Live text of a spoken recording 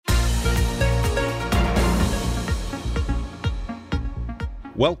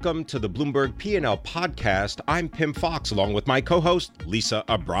Welcome to the Bloomberg P&L podcast. I'm Pimm Fox, along with my co-host, Lisa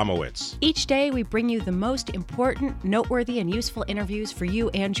Abramowicz. Each day, we bring you the most important, noteworthy, and useful interviews for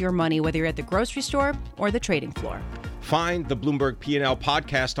you and your money, whether you're at the grocery store or the trading floor. Find the Bloomberg P&L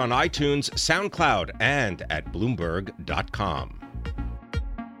podcast on iTunes, SoundCloud, and at Bloomberg.com.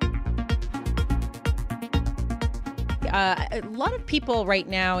 A lot of people right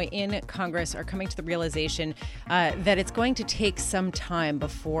now in Congress are coming to the realization that it's going to take some time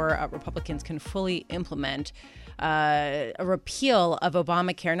before Republicans can fully implement a repeal of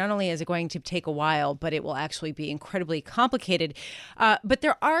Obamacare. Not only is it going to take a while, but it will actually be incredibly complicated. But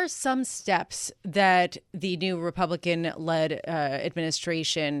there are some steps that the new Republican-led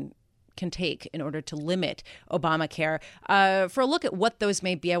administration can take in order to limit Obamacare. For a look at what those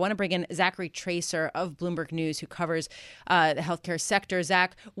may be, I want to bring in Zachary Tracer of Bloomberg News, who covers the healthcare sector.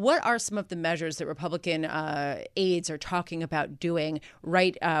 Zach, what are some of the measures that Republican aides are talking about doing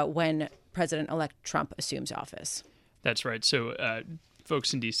right when President-elect Trump assumes office? That's right. So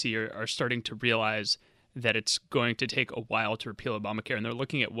folks in D.C. are starting to realize that it's going to take a while to repeal Obamacare, and they're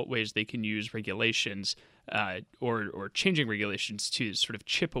looking at what ways they can use regulations or changing regulations to sort of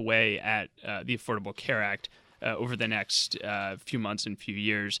chip away at the Affordable Care Act over the next few months and few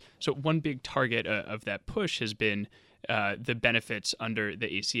years. So one big target of that push has been the benefits under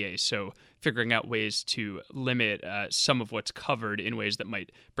the ACA. So figuring out ways to limit some of what's covered in ways that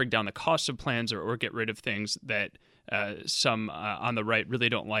might bring down the cost of plans or get rid of things that some on the right really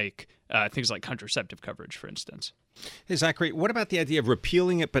don't like, things like contraceptive coverage, for instance. Hey, Zachary, what about the idea of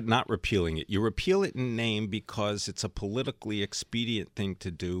repealing it but not repealing it? You repeal it in name because it's a politically expedient thing to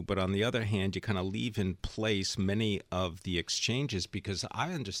do, but on the other hand, you kind of leave in place many of the exchanges, because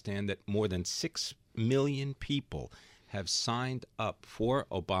I understand that more than 6 million people have signed up for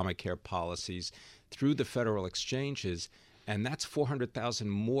Obamacare policies through the federal exchanges, and that's 400,000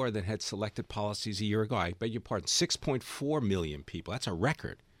 more than had selected policies a year ago. I beg your pardon, 6.4 million people. That's a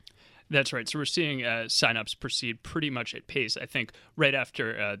record. That's right. So we're seeing signups proceed pretty much at pace. I think right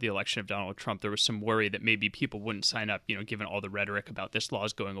after the election of Donald Trump, there was some worry that maybe people wouldn't sign up, given all the rhetoric about this law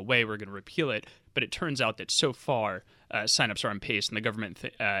is going away, we're going to repeal it. But it turns out that so far, signups are on pace, and the government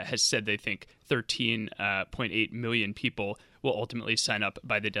has said they think 13.8 million people will ultimately sign up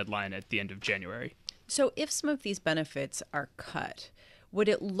by the deadline at the end of January. So if some of these benefits are cut, would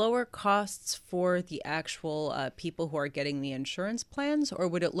it lower costs for the actual people who are getting the insurance plans, or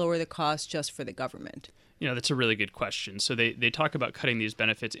would it lower the cost just for the government? That's a really good question. So they talk about cutting these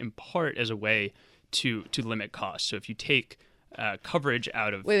benefits in part as a way to limit costs. So if you take coverage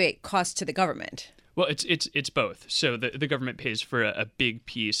out of... Wait, cost to the government? Well, it's both. So the government pays for a big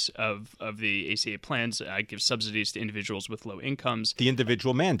piece of the ACA plans, gives subsidies to individuals with low incomes. The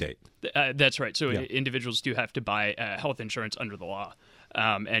individual mandate. That's right. So individuals do have to buy health insurance under the law,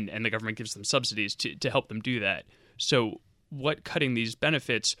 and the government gives them subsidies to help them do that. So what cutting these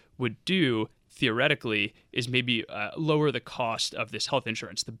benefits would do, theoretically, is maybe lower the cost of this health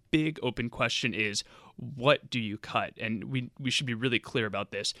insurance. The big open question is, what do you cut? And we should be really clear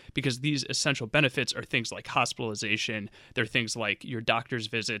about this, because these essential benefits are things like hospitalization. They're things like your doctor's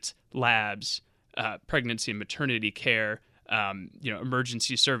visits, labs, pregnancy and maternity care,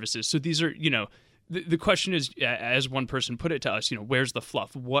 emergency services. So these are, the question is, as one person put it to us, where's the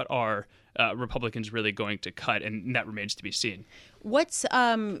fluff? What are Republicans really going to cut? And that remains to be seen. Let's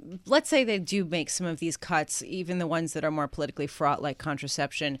say they do make some of these cuts, even the ones that are more politically fraught, like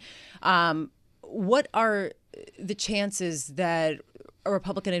contraception. What are the chances that a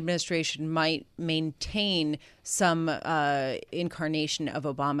Republican administration might maintain some incarnation of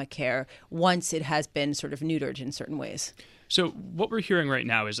Obamacare once it has been sort of neutered in certain ways? So what we're hearing right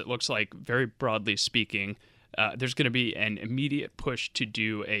now is it looks like, very broadly speaking, there's going to be an immediate push to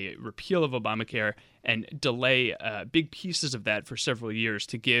do a repeal of Obamacare and delay big pieces of that for several years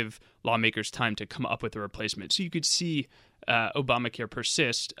to give lawmakers time to come up with a replacement. So you could see Obamacare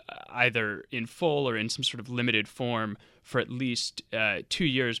persist either in full or in some sort of limited form for at least 2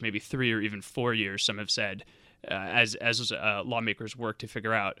 years, maybe 3 or even 4 years, some have said, as lawmakers work to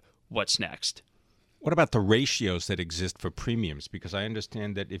figure out what's next. What about the ratios that exist for premiums? Because I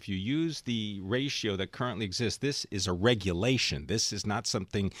understand that if you use the ratio that currently exists, this is a regulation. This is not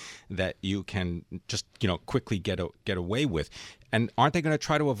something that you can just, quickly get away with. And aren't they going to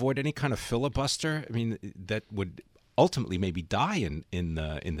try to avoid any kind of filibuster? I mean, that would ultimately maybe die in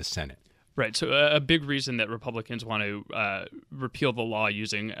the Senate. Right. So a big reason that Republicans want to repeal the law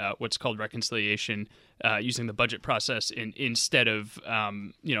using what's called reconciliation, using the budget process instead of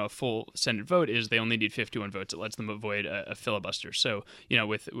a full Senate vote, is they only need 51 votes. It lets them avoid a filibuster. So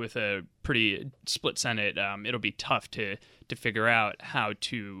with a pretty split Senate, it'll be tough to figure out how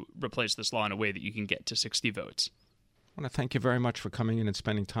to replace this law in a way that you can get to 60 votes. I want to thank you very much for coming in and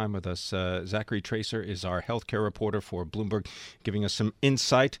spending time with us. Zachary Tracer is our healthcare reporter for Bloomberg, giving us some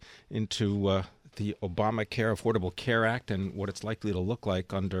insight into the Obamacare Affordable Care Act and what it's likely to look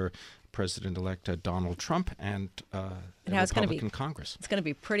like under President-elect Donald Trump and the Republican Congress. It's going to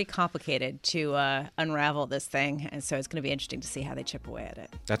be pretty complicated to unravel this thing, and so it's going to be interesting to see how they chip away at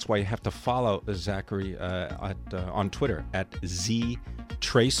it. That's why you have to follow Zachary on Twitter at ZTracer,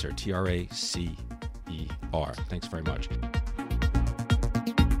 Tracer. Thanks very much.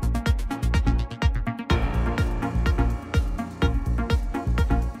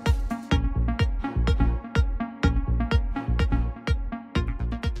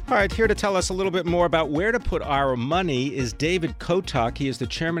 All right, here to tell us a little bit more about where to put our money is David Kotok. He is the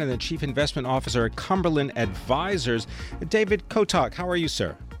chairman and the chief investment officer at Cumberland Advisors. David Kotok, how are you,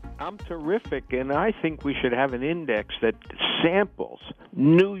 sir? I'm terrific, and I think we should have an index that samples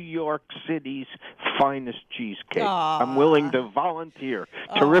New York City's finest cheesecake. Aww. I'm willing to volunteer.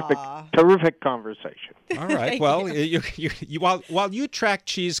 Terrific conversation. All right. Well, while you track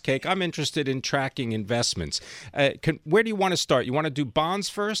cheesecake, I'm interested in tracking investments. Where do you want to start? You want to do bonds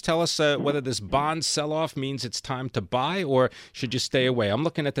first? Tell us whether this bond sell-off means it's time to buy, or should you stay away? I'm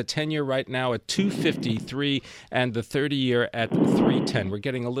looking at the 10-year right now at 253 and the 30-year at 310. We're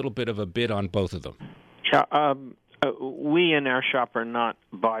getting a little bit of a bid on both of them. We in our shop are not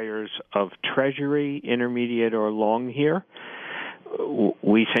buyers of Treasury, intermediate or long here.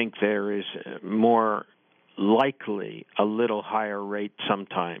 We think there is more likely a little higher rate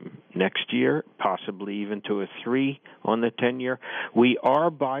sometime next year, possibly even to a 3 on the 10-year. We are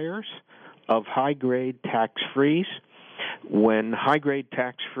buyers of high-grade tax-frees. When high-grade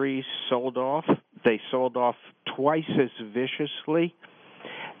tax-frees sold off, they sold off twice as viciously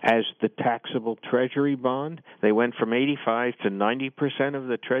as the taxable Treasury bond. They went from 85 to 90% of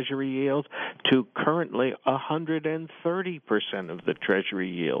the Treasury yield to currently 130% of the Treasury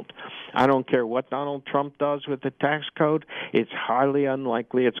yield. I don't care what Donald Trump does with the tax code. It's highly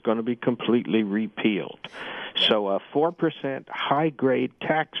unlikely it's going to be completely repealed. So a 4% high-grade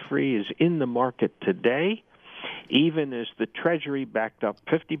tax-free is in the market today, even as the Treasury backed up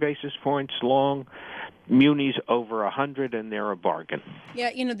 50 basis points long, munis over 100, and they're a bargain. Yeah,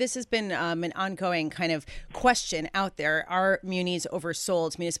 this has been an ongoing kind of question out there. Are munis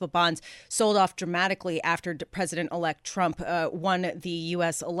oversold? Municipal bonds sold off dramatically after President-elect Trump won the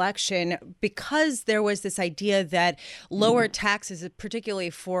U.S. election because there was this idea that lower taxes, particularly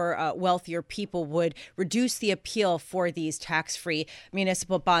for wealthier people, would reduce the appeal for these tax-free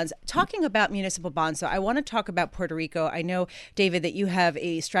municipal bonds. Talking about municipal bonds, so I want to talk about Puerto Rico. I know, David, that you have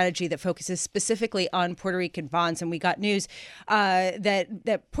a strategy that focuses specifically on Puerto Rican bonds, and we got news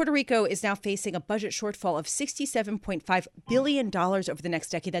that Puerto Rico is now facing a budget shortfall of $67.5 billion over the next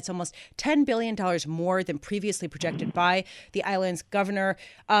decade. That's almost $10 billion more than previously projected by the island's governor.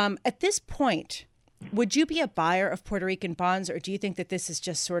 At this point, would you be a buyer of Puerto Rican bonds, or do you think that this is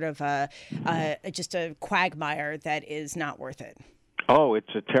just sort of just a quagmire that is not worth it? Oh,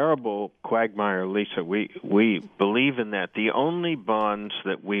 it's a terrible quagmire, Lisa. We believe in that. The only bonds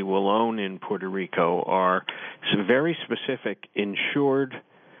that we will own in Puerto Rico are some very specific insured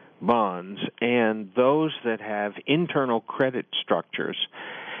bonds and those that have internal credit structures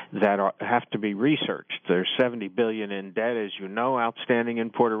that have to be researched. There's $70 billion in debt, as you know, outstanding in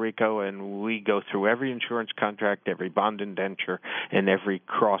Puerto Rico, and we go through every insurance contract, every bond indenture, and every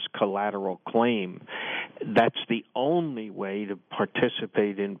cross-collateral claim. That's the only way to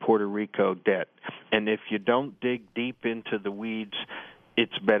participate in Puerto Rico debt. And if you don't dig deep into the weeds,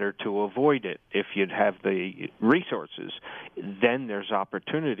 it's better to avoid it. If you'd have the resources, then there's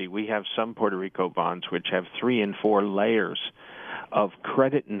opportunity. We have some Puerto Rico bonds which have 3 and 4 layers of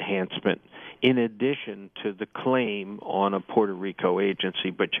credit enhancement in addition to the claim on a Puerto Rico agency,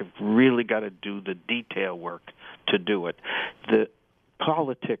 but you've really got to do the detail work to do it. The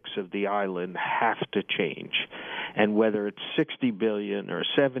politics of the island have to change, and whether it's $60 billion or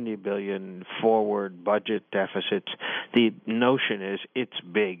 $70 billion forward budget deficits, the notion is it's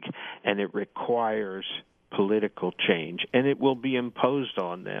big and it requires political change, and it will be imposed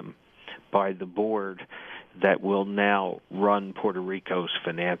on them by the board that will now run Puerto Rico's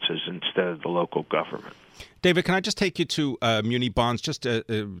finances instead of the local government. David, can I just take you to muni bonds just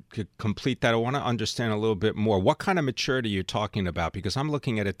to complete that? I want to understand a little bit more. What kind of maturity you're talking about? Because I'm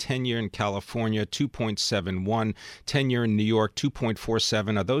looking at a 10-year in California, 2.71, 10-year in New York,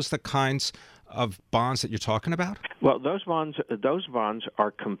 2.47. Are those the kinds of bonds that you're talking about? Well, those bonds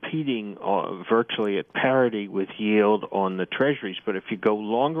are competing virtually at parity with yield on the treasuries. But if you go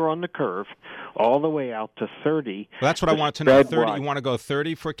longer on the curve, all the way out to 30, well, that's what I wanted to know. 30. You want to go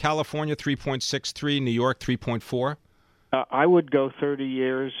 30 for California, 3.63, New York, 3.4. I would go 30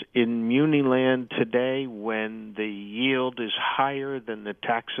 years in muni land today when the yield is higher than the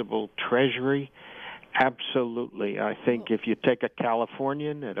taxable treasury. Absolutely. I think if you take a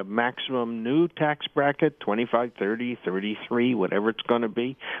Californian at a maximum new tax bracket, 25, 30, 33, whatever it's going to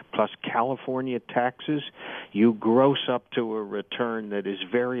be, plus California taxes, you gross up to a return that is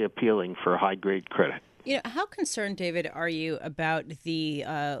very appealing for high-grade credit. You know, how concerned, David, are you about the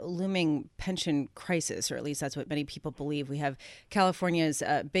looming pension crisis, or at least that's what many people believe? We have California's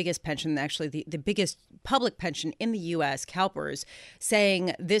biggest pension, actually the biggest public pension in the U.S., CalPERS,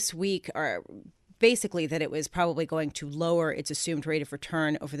 saying this week basically that it was probably going to lower its assumed rate of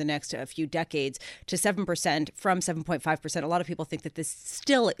return over the next few decades to 7% from 7.5%. A lot of people think that this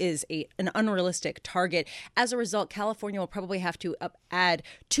still is an unrealistic target. As a result, California will probably have to add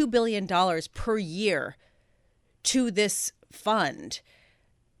 $2 billion per year to this fund.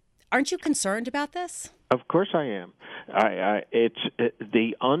 Aren't you concerned about this? Of course I am. It's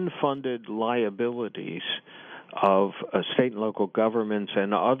the unfunded liabilities of state and local governments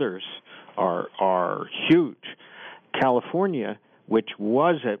and others are huge. California, which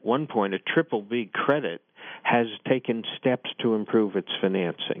was at one point a triple B credit, has taken steps to improve its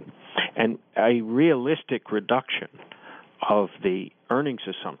financing. And a realistic reduction of the earnings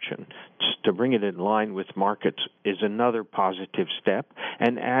assumption to bring it in line with markets is another positive step,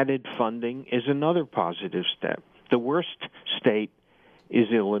 and added funding is another positive step. The worst state is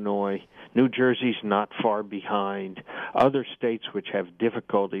Illinois. New Jersey's not far behind. Other states which have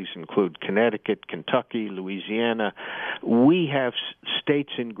difficulties include Connecticut, Kentucky, Louisiana. We have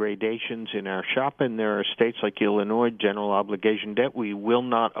states in gradations in our shop, and there are states like Illinois, general obligation debt. We will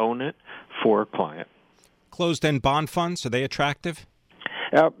not own it for a client. Closed-end bond funds, are they attractive?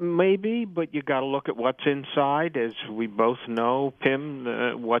 Maybe, but you got to look at what's inside. As we both know, Pimm,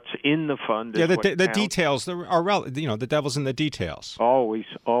 what's in the fund. Yeah, is the details are relevant. You know, the devil's in the details. Always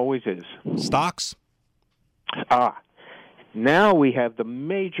is. Stocks? Now we have the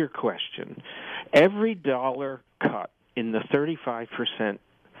major question. Every dollar cut in the 35%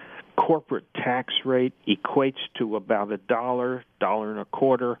 corporate tax rate equates to about $1,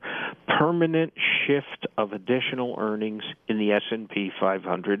 $1.25 permanent shift of additional earnings in the S&P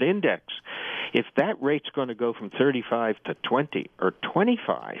 500 index. If that rate's going to go from 35 to 20 or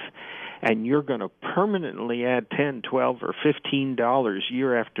 25, and you're going to permanently add $10, $12, or $15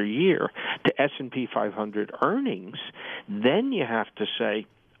 year after year to S&P 500 earnings, then you have to say,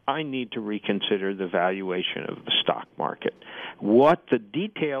 I need to reconsider the valuation of the stock market. What the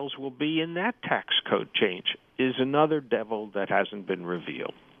details will be in that tax code change is another devil that hasn't been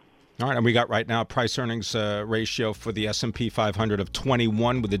revealed. All right, and we got right now a price-earnings ratio for the S&P 500 of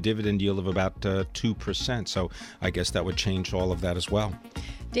 21 with a dividend yield of about 2%. So I guess that would change all of that as well.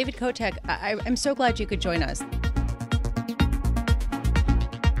 David Kotok, I'm so glad you could join us.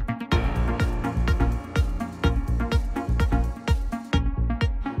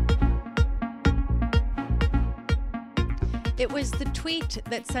 It was the tweet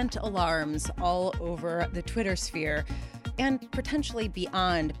that sent alarms all over the Twitter sphere and potentially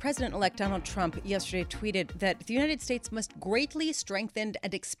beyond. President-elect Donald Trump yesterday tweeted that the United States must greatly strengthen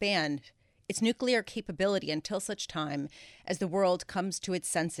and expand its nuclear capability until such time as the world comes to its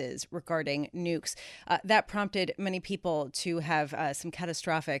senses regarding nukes. That prompted many people to have some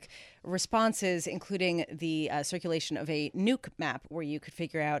catastrophic responses, including the circulation of a nuke map where you could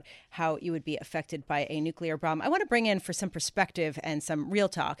figure out how you would be affected by a nuclear bomb. I want to bring in, for some perspective and some real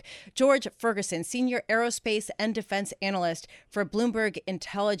talk, George Ferguson, senior aerospace and defense analyst for Bloomberg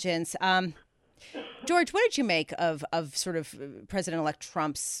Intelligence. George, what did you make of sort of President-elect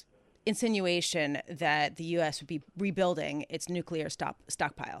Trump's insinuation that the U.S. would be rebuilding its nuclear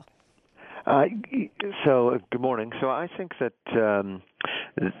stockpile? So, good morning. So I think that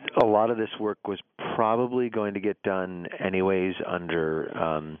a lot of this work was probably going to get done anyways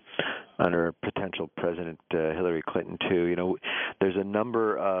under under potential President Hillary Clinton too. There's a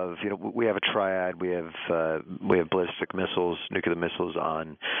number of we have a triad. We have ballistic missiles, nuclear missiles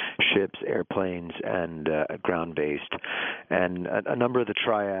on ships, airplanes, and ground-based, and a number of the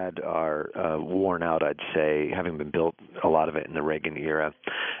triad are worn out. I'd say, having been built, a lot of it in the Reagan era,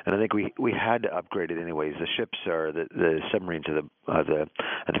 and I think we had to upgrade it anyways. The ships are the submarines are the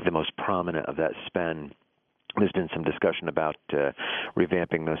I think the most prominent of that spend. There's been some discussion about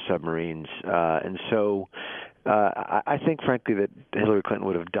revamping those submarines, and so I think, frankly, that Hillary Clinton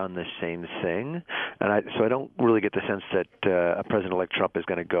would have done the same thing, and so I don't really get the sense that a President-elect Trump is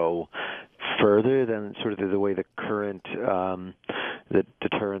going to go further than sort of the way the current the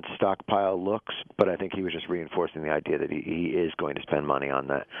deterrence stockpile looks. But I think he was just reinforcing the idea that he is going to spend money on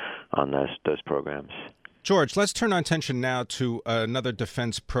those programs. George, let's turn our attention now to another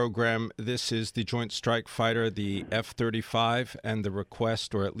defense program. This is the Joint Strike Fighter, the F-35, and the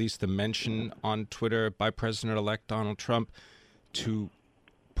request, or at least the mention on Twitter by President-elect Donald Trump to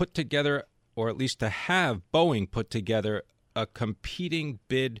put together, or at least to have Boeing put together, a competing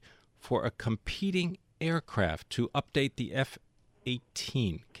bid for a competing aircraft to update the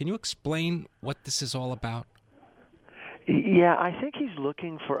F-18. Can you explain what this is all about? Yeah, I think he's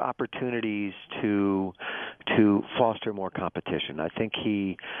looking for opportunities to foster more competition. I think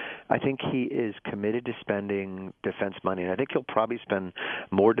he is committed to spending defense money, and I think he'll probably spend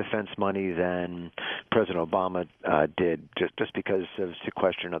more defense money than President Obama did, just because of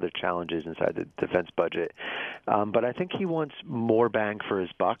sequester and other challenges inside the defense budget. But I think he wants more bang for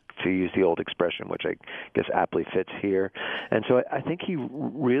his buck, to use the old expression, which I guess aptly fits here. And so I think he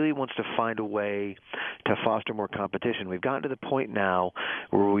really wants to find a way to foster more competition. We've gotten to the point now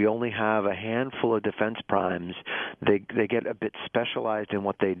where we only have a handful of defense primes. They get a bit specialized in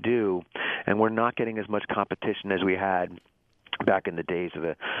what they do, and we're not getting as much competition as we had back in the days of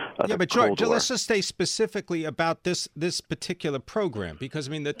the but Cold George, War. let's just stay specifically about this particular program, because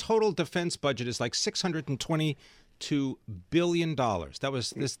I mean the total defense budget is like $622 billion. That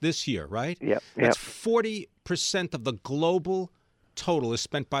was this year, right? Yep. That's 40% of the global total is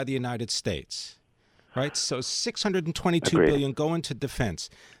spent by the United States. Right, so $622 billion go into defense.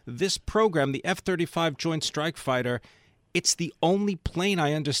 This program, the F-35 Joint Strike Fighter, it's the only plane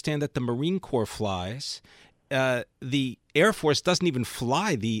I understand that the Marine Corps flies. The Air Force doesn't even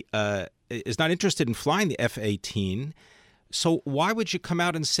fly is not interested in flying the F-18. So why would you come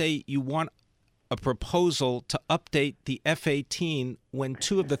out and say you want a proposal to update the F-18 when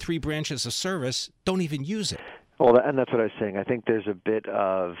two of the three branches of service don't even use it? Well, and that's what I was saying. I think there's a bit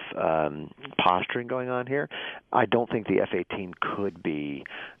of posturing going on here. I don't think the F-18 could be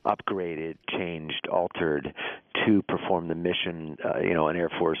upgraded, changed, altered to perform the mission, an Air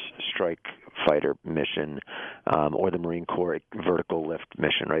Force strike fighter mission, or the Marine Corps vertical lift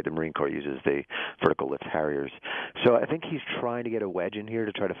mission, right? The Marine Corps uses the vertical lift Harriers. So I think he's trying to get a wedge in here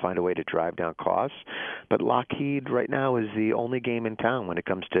to try to find a way to drive down costs. But Lockheed right now is the only game in town when it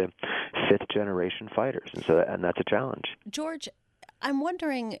comes to fifth-generation fighters, and that's a challenge. George, I'm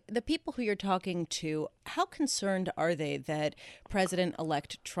wondering, the people who you're talking to, how concerned are they that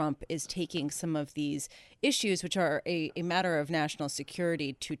President-elect Trump is taking some of these issues, which are a matter of national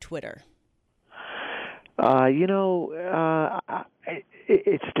security, to Twitter?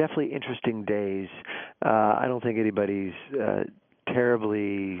 It's definitely interesting days. I don't think anybody's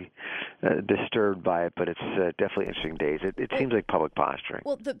terribly disturbed by it, but it's definitely interesting days. It seems like public posturing.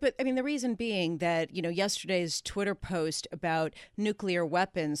 Well, the reason being that, yesterday's Twitter post about nuclear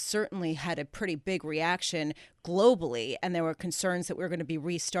weapons certainly had a pretty big reaction globally, and there were concerns that we were going to be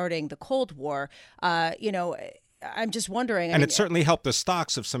restarting the Cold War. I'm just wondering. And it certainly helped the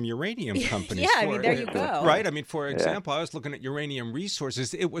stocks of some uranium companies. Yeah, there you go. Right? For example, I was looking at Uranium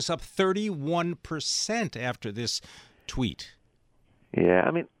Resources. It was up 31% after this tweet. Yeah,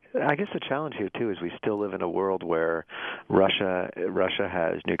 I guess the challenge here, too, is we still live in a world where Russia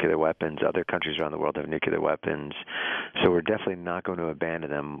has nuclear weapons. Other countries around the world have nuclear weapons. So we're definitely not going to abandon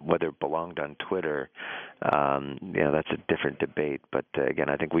them. Whether it belonged on Twitter, that's a different debate. But, again,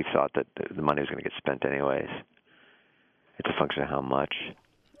 I think we thought that the money was going to get spent anyways. It's a function of how much.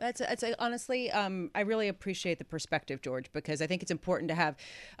 Honestly, I really appreciate the perspective, George, because I think it's important to have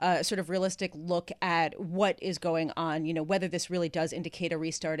a sort of realistic look at what is going on, whether this really does indicate a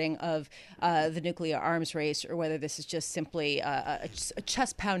restarting of the nuclear arms race, or whether this is just simply a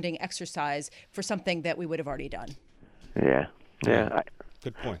chest-pounding exercise for something that we would have already done. Yeah.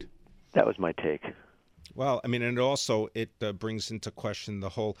 Good point. That was my take. Well, I mean, and also it brings into question the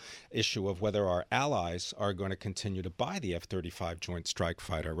whole issue of whether our allies are going to continue to buy the F-35 Joint Strike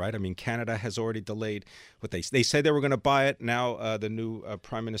Fighter, right? I mean, Canada has already delayed what they say they were going to buy it. Now the new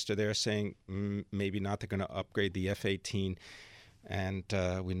prime minister there saying maybe not. They're going to upgrade the F-18. And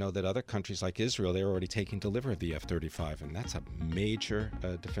we know that other countries like Israel, they're already taking delivery of the F-35, and that's a major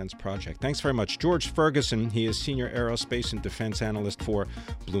defense project. Thanks very much. George Ferguson, he is Senior Aerospace and Defense Analyst for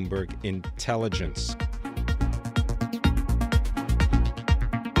Bloomberg Intelligence.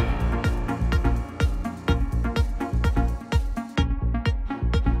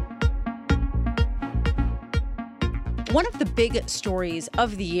 One of the big stories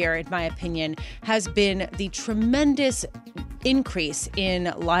of the year, in my opinion, has been the tremendous increase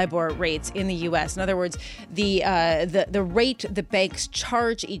in LIBOR rates in the U.S. In other words, the rate the banks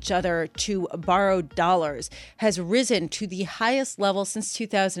charge each other to borrow dollars has risen to the highest level since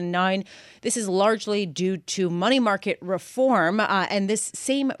 2009. This is largely due to money market reform, and this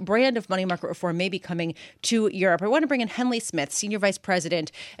same brand of money market reform may be coming to Europe. I want to bring in Henley Smith, Senior Vice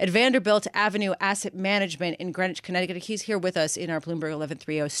President at Vanderbilt Avenue Asset Management in Greenwich, Connecticut. He's here with us in our Bloomberg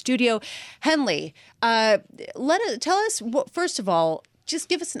 1130 studio. Henley, tell us, first of all, just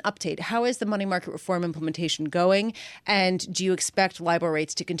give us an update. How is the money market reform implementation going? And do you expect LIBOR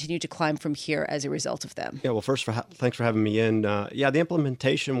rates to continue to climb from here as a result of them? Yeah, well, first, thanks for having me in. The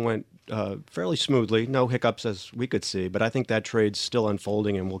implementation went fairly smoothly. No hiccups as we could see. But I think that trade's still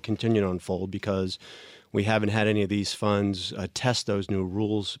unfolding and will continue to unfold because we haven't had any of these funds test those new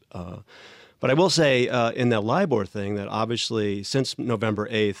rules. But I will say in that LIBOR thing that obviously since November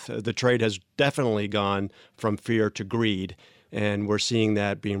 8th, the trade has definitely gone from fear to greed. And we're seeing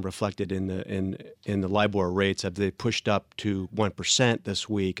that being reflected in the LIBOR rates as they pushed up to 1% this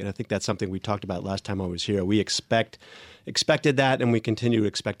week. And I think that's something we talked about last time I was here. We expected that, and we continue to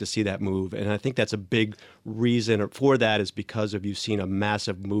expect to see that move. And I think that's a big reason for that is because you've seen a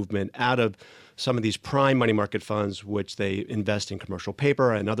massive movement out of some of these prime money market funds, which they invest in commercial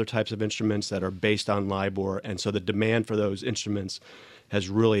paper and other types of instruments that are based on LIBOR. And so the demand for those instruments has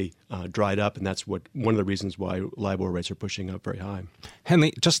really dried up, and that's one of the reasons why LIBOR rates are pushing up very high.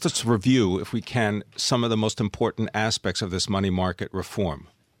 Henley, just to review, if we can, some of the most important aspects of this money market reform.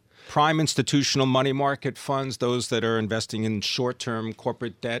 Prime institutional money market funds, those that are investing in short-term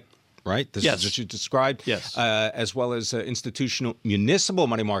corporate debt, right? This is what you described. Yes. As well as institutional municipal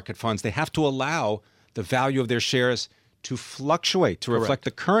money market funds. They have to allow the value of their shares to fluctuate, to reflect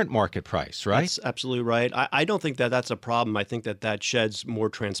the current market price, right? That's absolutely right. I don't think that that's a problem. I think that sheds more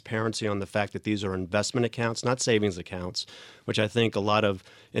transparency on the fact that these are investment accounts, not savings accounts, which I think a lot of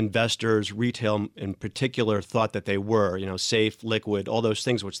investors, retail in particular, thought that they were, safe, liquid, all those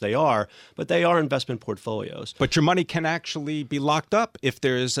things, which they are, but they are investment portfolios. But your money can actually be locked up if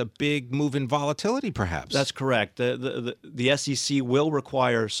there is a big move in volatility, perhaps. That's correct. The SEC will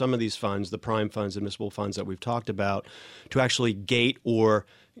require some of these funds, the prime funds and municipal funds that we've talked about, to actually gate or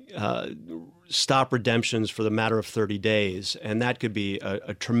stop redemptions for the matter of 30 days. And that could be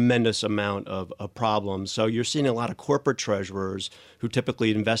a tremendous amount of problems. So you're seeing a lot of corporate treasurers who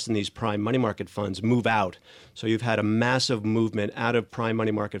typically invest in these prime money market funds move out. So you've had a massive movement out of prime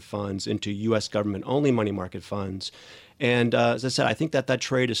money market funds into U.S. government-only money market funds. And as I said, I think that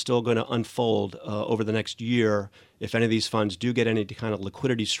trade is still going to unfold over the next year. If any of these funds do get any kind of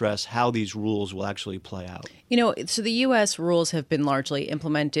liquidity stress, how these rules will actually play out. So the U.S. rules have been largely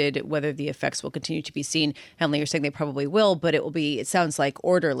implemented. Whether the effects will continue to be seen, Henley, you're saying they probably will, but it will be, it sounds like,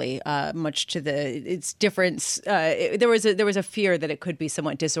 orderly, much to its difference. There was a fear that it could be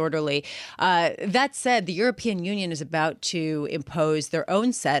somewhat disorderly. That said, the European Union is about to impose their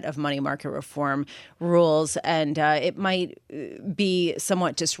own set of money market reform rules, and it might be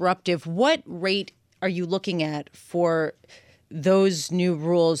somewhat disruptive. What rate are you looking at for those new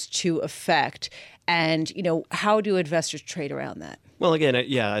rules to affect? And, how do investors trade around that? Well, again,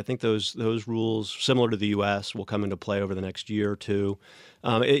 I think those rules, similar to the U.S., will come into play over the next year or two.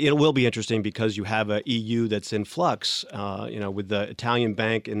 It will be interesting because you have an EU that's in flux, with the Italian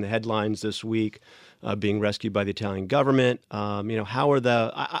bank in the headlines this week. Being rescued by the Italian government. How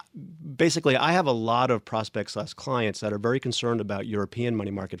are basically, I have a lot of prospects/clients that are very concerned about European money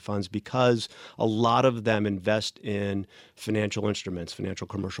market funds because a lot of them invest in financial instruments, financial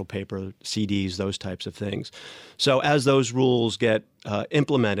commercial paper, CDs, those types of things. So as those rules get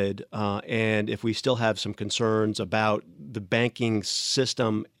implemented, and if we still have some concerns about the banking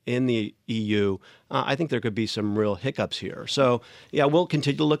system in the EU, I think there could be some real hiccups here. So, we'll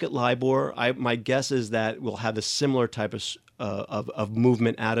continue to look at LIBOR. My guess is that we'll have a similar type of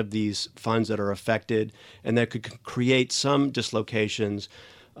movement out of these funds that are affected, and that could create some dislocations.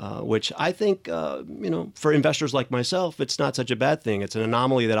 which I think, for investors like myself, it's not such a bad thing. It's an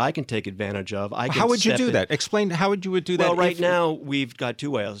anomaly that I can take advantage of. How would you do that? Explain how would you do that? Well, right now, we've got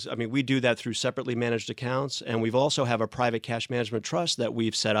two ways. I mean, we do that through separately managed accounts, and we've also have a private cash management trust that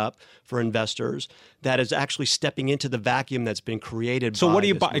we've set up for investors that is actually stepping into the vacuum that's been created So by what do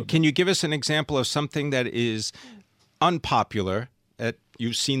you this buy? movement. Can you give us an example of something that is unpopular, that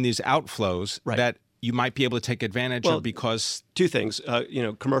you've seen these outflows, that you might be able to take advantage of because... Two things,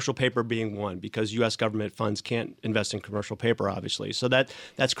 commercial paper being one, because U.S. government funds can't invest in commercial paper, obviously. So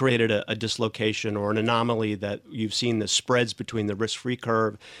that's created a dislocation or an anomaly that you've seen the spreads between the risk-free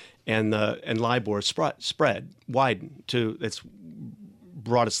curve and LIBOR spread widen to its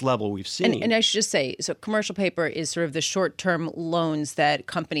broadest level we've seen. And I should just say, so commercial paper is sort of the short-term loans that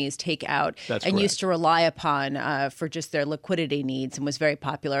companies take out used to rely upon for just their liquidity needs, and was very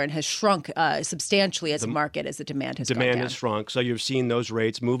popular and has shrunk substantially as a market as the demand has gone down. Demand has shrunk. So you've seen those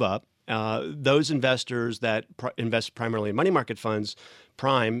rates move up. Those investors that invest primarily in money market funds,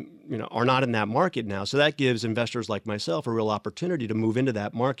 prime, are not in that market now. So that gives investors like myself a real opportunity to move into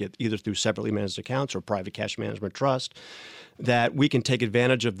that market, either through separately managed accounts or private cash management trust, that we can take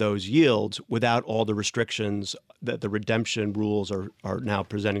advantage of those yields without all the restrictions that the redemption rules are now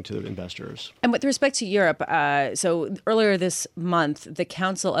presenting to the investors. And with respect to Europe, so earlier this month, the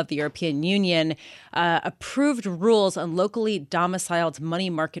Council of the European Union approved rules on locally domiciled money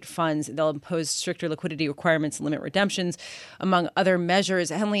market funds. They'll impose stricter liquidity requirements and limit redemptions, among other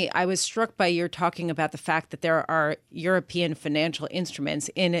measures. Henley, I was struck by your talking about the fact that there are European financial instruments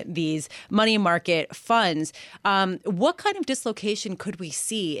in these money market funds. What kind of dislocation could we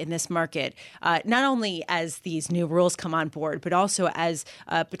see in this market, not only as these new rules come on board, but also as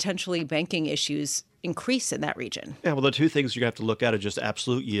potentially banking issues increase in that region? Yeah, well, the two things you have to look at are just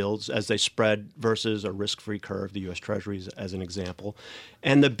absolute yields as they spread versus a risk-free curve, the U.S. Treasuries as an example,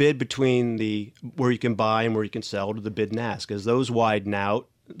 and the bid between where you can buy and where you can sell to the bid and ask. As those widen out,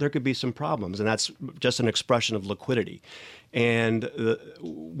 there could be some problems, and that's just an expression of liquidity. And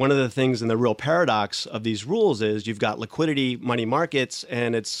one of the things and the real paradox of these rules is you've got liquidity money markets,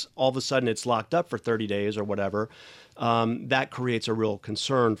 and it's all of a sudden it's locked up for 30 days or whatever. That creates a real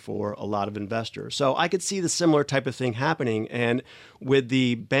concern for a lot of investors. So I could see the similar type of thing happening. And with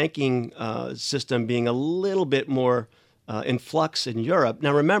the banking system being a little bit more in flux in Europe.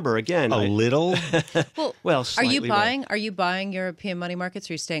 Now, remember, again... little? Well, slightly. Are you buying European money markets,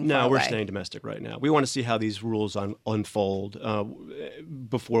 or are you staying far away? No, we're staying domestic right now. We want to see how these rules unfold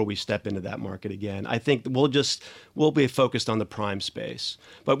before we step into that market again. I think we'll be focused on the prime space.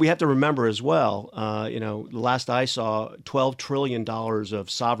 But we have to remember as well, the last I saw, $12 trillion of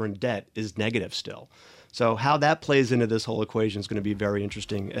sovereign debt is negative still. So how that plays into this whole equation is going to be very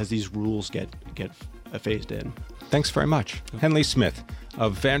interesting as these rules get phased in. Thanks very much. Henley Smith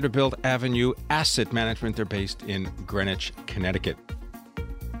of Vanderbilt Avenue Asset Management. They're based in Greenwich, Connecticut.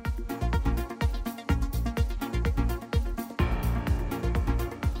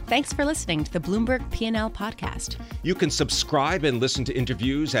 Thanks for listening to the Bloomberg P&L podcast. You can subscribe and listen to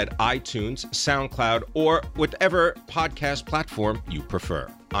interviews at iTunes, SoundCloud, or whatever podcast platform you prefer.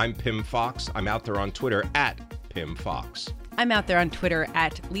 I'm Pimm Fox. I'm out there on Twitter at Pimm Fox. I'm out there on Twitter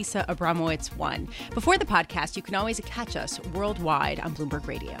at Lisa Abramowicz1. Before the podcast, you can always catch us worldwide on Bloomberg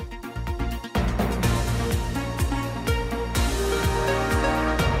Radio.